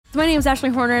My name is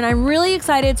Ashley Horner, and I'm really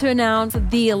excited to announce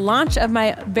the launch of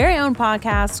my very own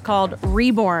podcast called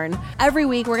Reborn. Every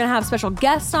week, we're going to have special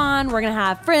guests on. We're going to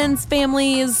have friends,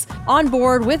 families on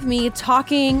board with me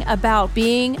talking about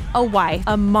being a wife,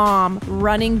 a mom,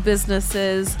 running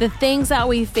businesses, the things that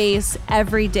we face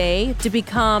every day to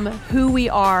become who we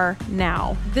are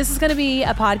now. This is going to be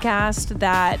a podcast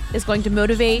that is going to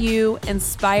motivate you,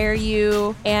 inspire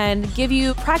you, and give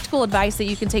you practical advice that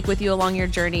you can take with you along your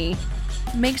journey.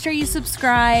 Make sure you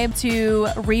subscribe to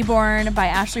Reborn by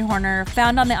Ashley Horner,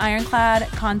 found on the Ironclad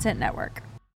Content Network.